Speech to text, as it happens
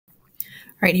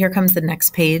right, here comes the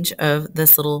next page of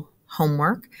this little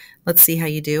homework. Let's see how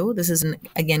you do. This is,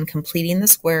 again, completing the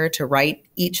square to write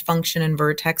each function in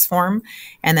vertex form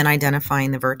and then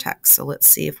identifying the vertex. So let's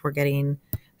see if we're getting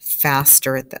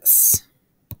faster at this.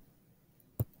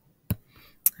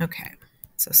 Okay,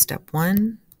 so step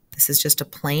one, this is just a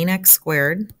plain x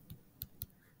squared.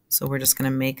 So we're just going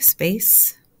to make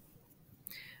space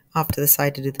off to the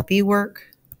side to do the b work.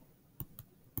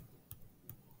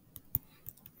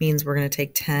 Means we're going to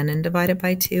take 10 and divide it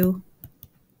by 2,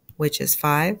 which is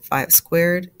 5. 5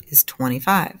 squared is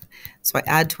 25. So I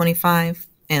add 25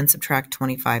 and subtract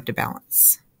 25 to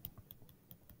balance.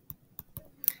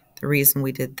 The reason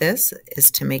we did this is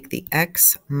to make the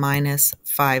x minus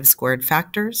 5 squared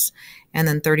factors, and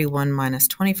then 31 minus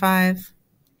 25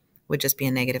 would just be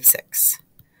a negative 6.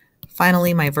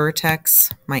 Finally, my vertex,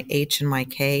 my h and my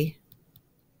k,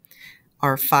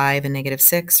 are 5 and negative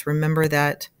 6. Remember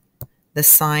that the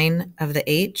sign of the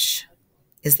h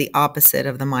is the opposite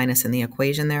of the minus in the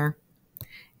equation there,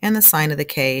 and the sign of the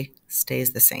k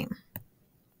stays the same.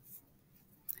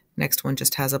 Next one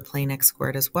just has a plain x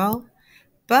squared as well,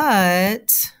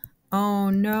 but, oh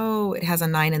no, it has a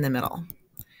 9 in the middle.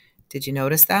 Did you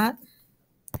notice that?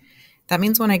 That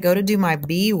means when I go to do my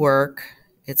b work,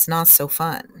 it's not so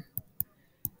fun,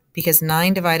 because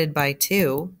 9 divided by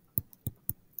 2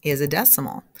 is a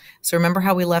decimal. So remember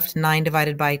how we left 9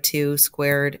 divided by 2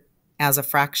 squared as a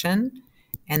fraction?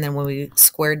 And then when we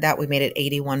squared that, we made it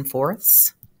 81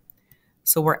 fourths.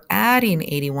 So we're adding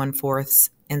 81 fourths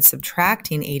and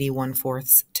subtracting 81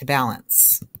 fourths to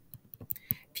balance.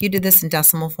 If you did this in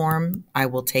decimal form, I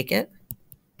will take it.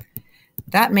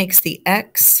 That makes the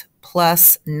x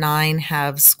plus 9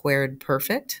 halves squared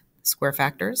perfect, square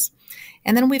factors.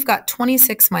 And then we've got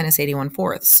 26 minus 81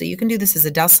 fourths. So you can do this as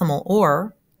a decimal,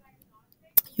 or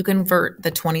you convert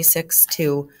the 26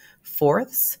 to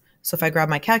fourths. So if I grab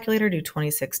my calculator, do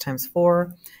 26 times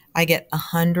 4, I get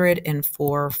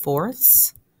 104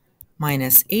 fourths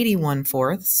minus 81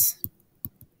 fourths.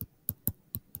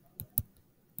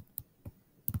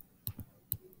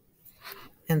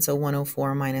 And so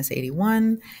 104 minus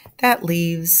 81, that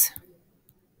leaves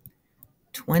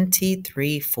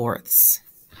 23 fourths.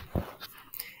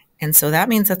 And so that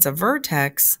means that's a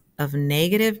vertex of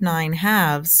negative 9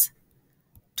 halves,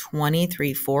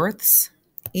 23 fourths.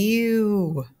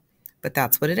 Ew. But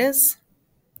that's what it is.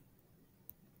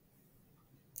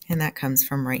 And that comes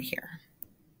from right here.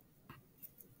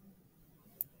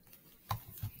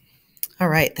 All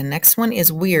right, the next one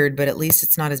is weird, but at least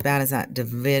it's not as bad as that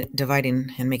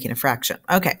dividing and making a fraction.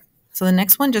 Okay, so the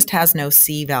next one just has no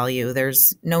c value.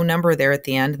 There's no number there at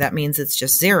the end. That means it's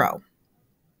just 0.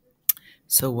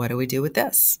 So what do we do with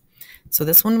this? So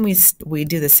this one we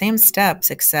do the same steps,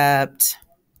 except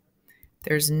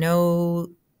there's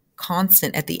no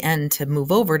constant at the end to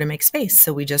move over to make space.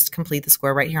 So we just complete the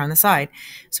square right here on the side.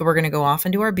 So we're going to go off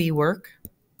and do our b work,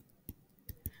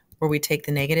 where we take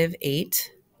the negative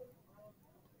 8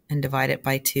 and divide it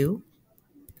by 2,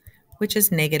 which is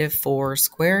negative 4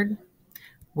 squared,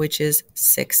 which is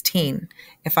 16.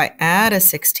 If I add a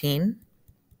 16,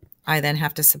 I then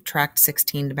have to subtract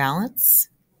 16 to balance.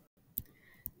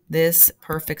 This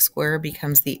perfect square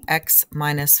becomes the x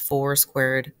minus 4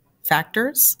 squared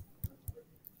factors,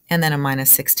 and then a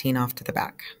minus 16 off to the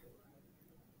back.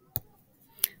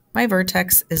 My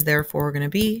vertex is therefore going to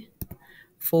be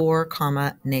 4,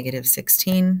 negative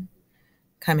 16,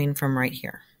 coming from right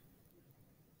here.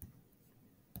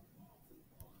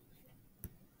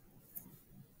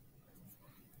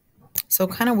 So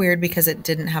kind of weird because it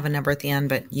didn't have a number at the end,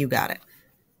 but you got it.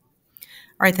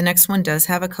 All right, the next one does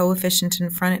have a coefficient in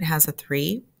front. It has a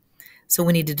 3. So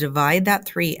we need to divide that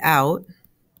 3 out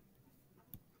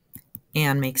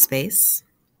and make space.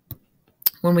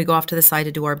 When we go off to the side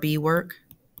to do our b work,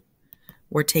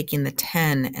 we're taking the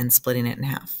 10 and splitting it in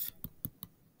half.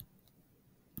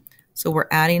 So we're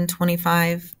adding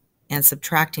 25 and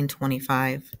subtracting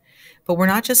 25. But we're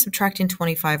not just subtracting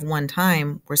 25 one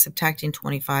time, we're subtracting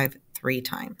 25 3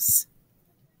 times.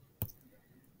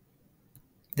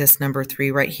 This number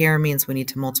 3 right here means we need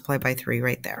to multiply by 3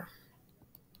 right there.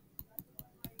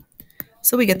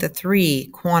 So we get the 3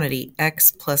 quantity x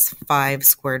plus 5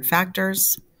 squared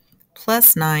factors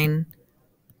plus 9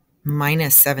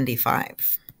 minus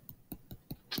 75.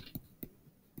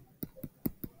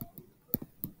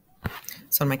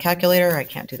 So in my calculator, I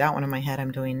can't do that one in my head.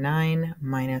 I'm doing 9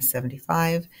 minus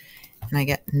 75, and I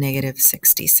get negative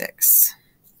 66.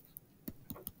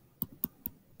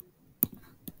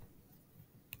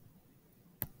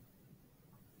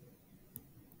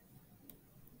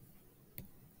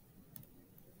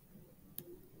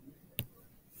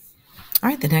 All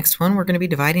right, the next one, we're going to be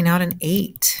dividing out an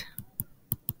 8.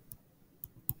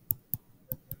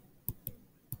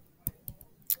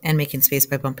 And making space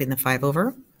by bumping the 5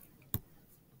 over.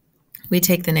 We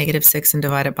take the negative 6 and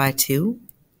divide it by 2.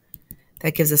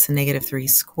 That gives us a negative 3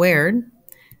 squared.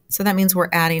 So that means we're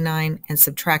adding 9 and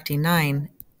subtracting 9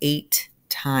 8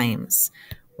 times.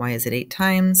 Why is it 8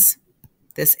 times?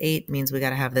 This 8 means we got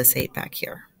to have this 8 back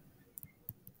here.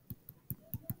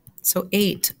 So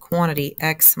 8 quantity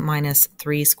x minus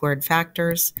 3 squared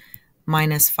factors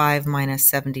minus 5 minus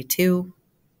 72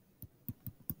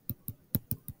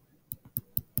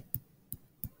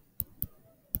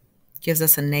 gives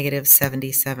us a negative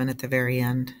 77 at the very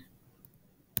end.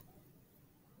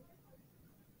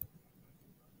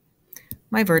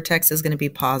 My vertex is going to be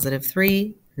positive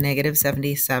 3, negative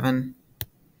 77,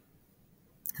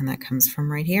 and that comes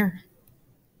from right here.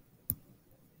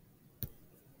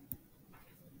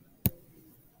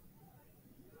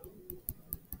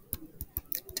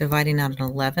 Dividing out an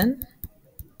 11.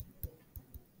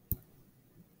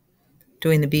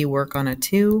 Doing the B work on a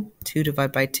 2. 2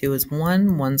 divided by 2 is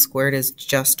 1. 1 squared is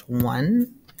just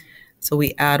 1. So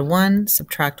we add 1,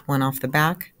 subtract 1 off the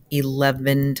back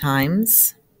 11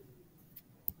 times.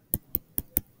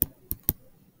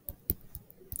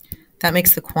 That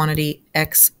makes the quantity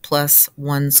x plus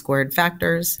 1 squared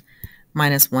factors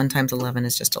minus 1 times 11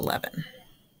 is just 11.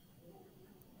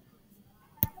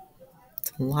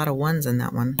 It's a lot of 1s in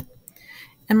that one.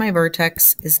 And my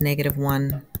vertex is negative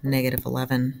 1, negative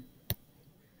 11.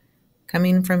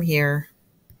 Coming from here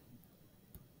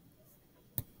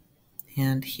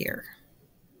and here.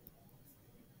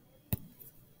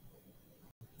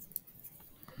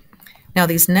 Now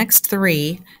these next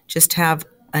 3 just have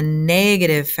a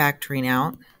negative factoring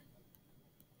out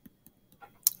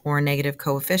or a negative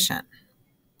coefficient.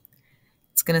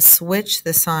 It's going to switch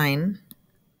the sign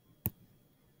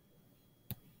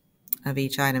of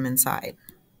each item inside.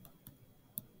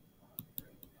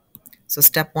 So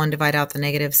step 1, divide out the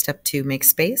negative. Step 2, make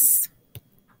space.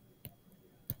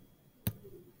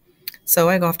 So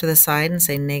I go off to the side and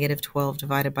say negative 12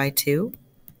 divided by 2.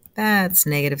 That's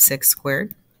negative 6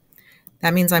 squared.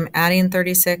 That means I'm adding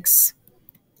 36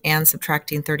 and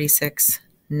subtracting 36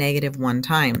 negative 1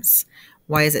 times.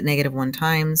 Why is it negative 1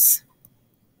 times?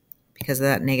 Because of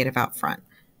that negative out front.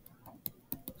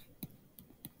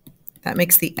 That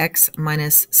makes the x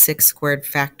minus 6 squared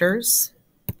factors.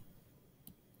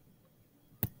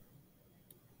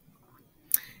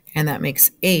 And that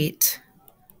makes 8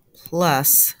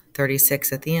 plus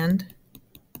 36 at the end.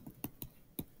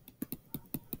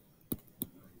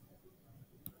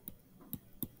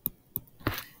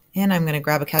 And I'm going to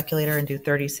grab a calculator and do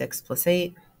 36 plus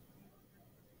 8.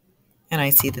 And I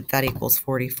see that that equals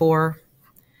 44.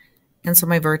 And so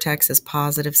my vertex is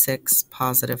positive 6,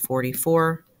 positive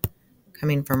 44,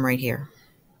 coming from right here.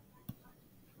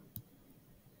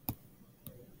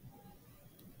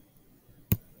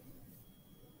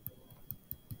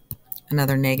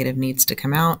 Another negative needs to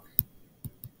come out.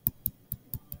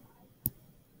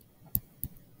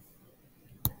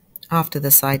 Off to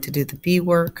the side to do the B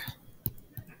work.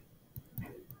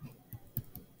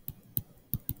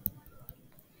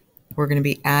 We're going to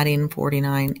be adding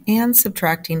 49 and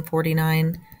subtracting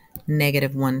 49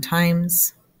 negative 1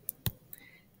 times.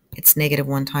 It's negative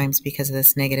 1 times because of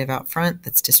this negative out front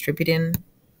that's distributing.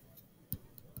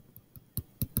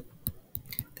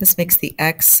 This makes the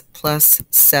x plus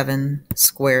 7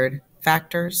 squared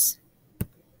factors.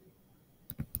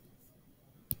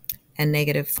 And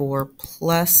negative 4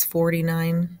 plus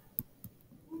 49.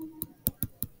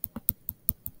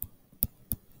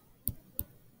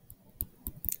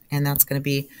 And that's going to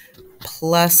be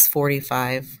plus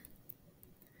 45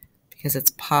 because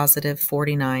it's positive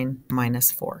 49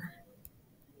 minus 4.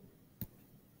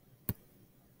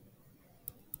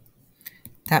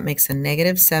 That makes a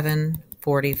negative 7,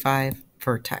 45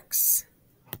 vertex.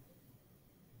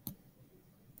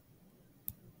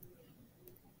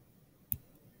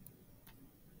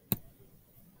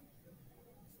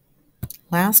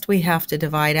 Last, we have to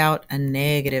divide out a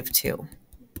negative 2.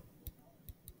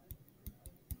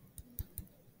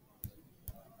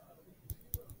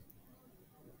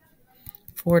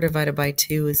 4 divided by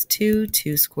 2 is 2.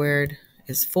 2 squared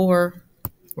is 4.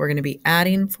 We're going to be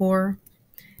adding 4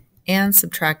 and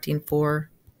subtracting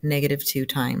 4 negative 2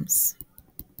 times.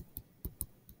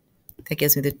 That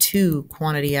gives me the 2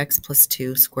 quantity x plus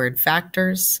 2 squared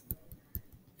factors.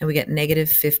 And we get negative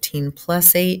 15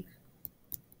 plus 8,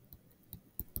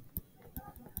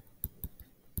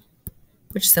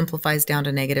 which simplifies down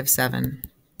to negative 7.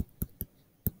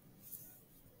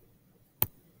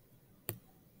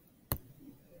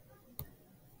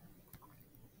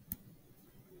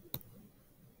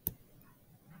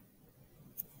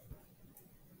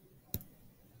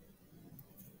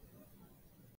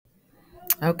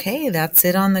 Okay, that's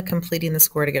it on the completing the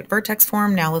square to get vertex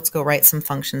form. Now let's go write some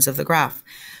functions of the graph.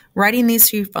 Writing these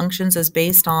three functions is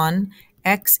based on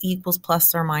x equals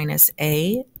plus or minus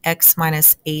a, x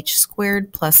minus h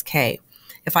squared plus k.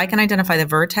 If I can identify the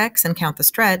vertex and count the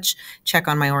stretch, check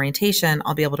on my orientation,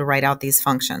 I'll be able to write out these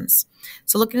functions.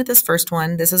 So looking at this first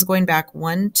one, this is going back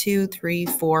 1, 2, 3,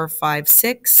 4, 5,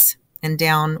 6, and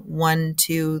down 1,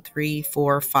 2, 3,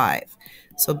 4, 5.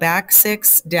 So back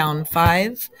 6, down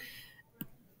 5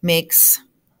 makes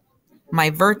my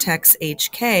vertex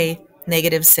HK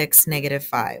 -6,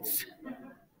 -5.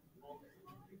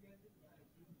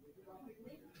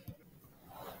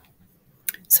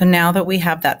 So now that we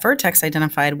have that vertex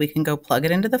identified, we can go plug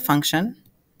it into the function.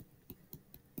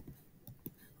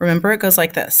 Remember, it goes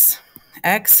like this: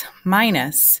 x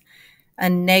minus a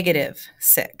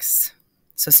 -6.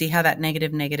 So see how that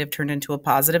negative turned into a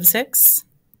 +6?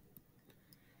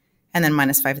 And then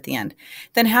 -5 at the end.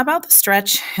 Then how about the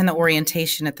stretch and the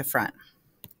orientation at the front?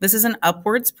 This is an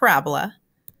upwards parabola,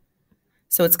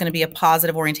 so it's going to be a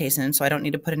positive orientation, so I don't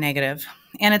need to put a negative.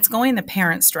 And it's going the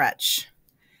parent stretch.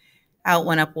 Out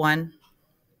 1, up 1,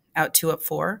 out 2, up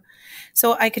 4.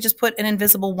 So I could just put an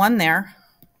invisible 1 there,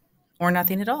 or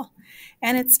nothing at all.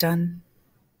 And it's done.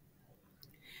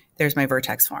 There's my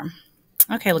vertex form.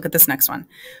 Okay, look at this next one.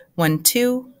 1,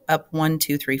 2, up 1,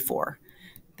 2, 3, 4.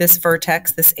 This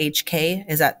vertex, this HK,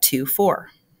 is at 2,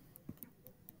 4.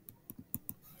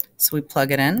 So we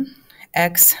plug it in.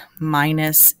 X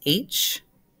minus h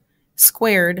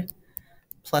squared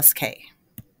plus k.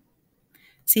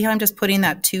 See how I'm just putting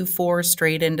that 2, 4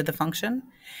 straight into the function?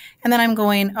 And then I'm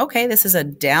going, okay, this is a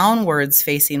downwards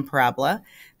facing parabola,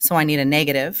 so I need a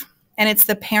negative. And it's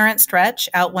the parent stretch,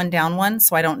 out 1, down 1,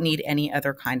 so I don't need any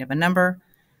other kind of a number.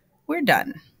 We're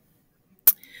done.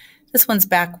 This one's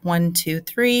back 1, 2,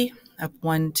 3, up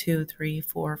 1, 2, 3,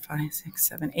 4, 5, 6,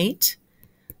 7, 8.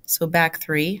 So back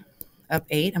 3, up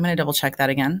 8. I'm going to double check that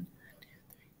again.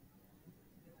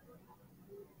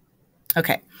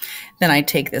 Okay, then I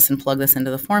take this and plug this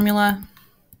into the formula.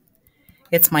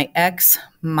 It's my x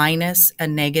minus a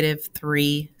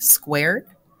 -3 squared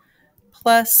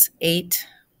plus 8,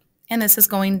 and this is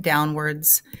going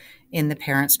downwards in the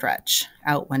parent stretch.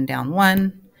 Out 1, down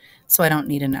 1, so I don't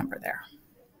need a number there.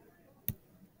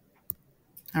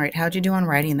 All right, how'd you do on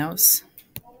writing those?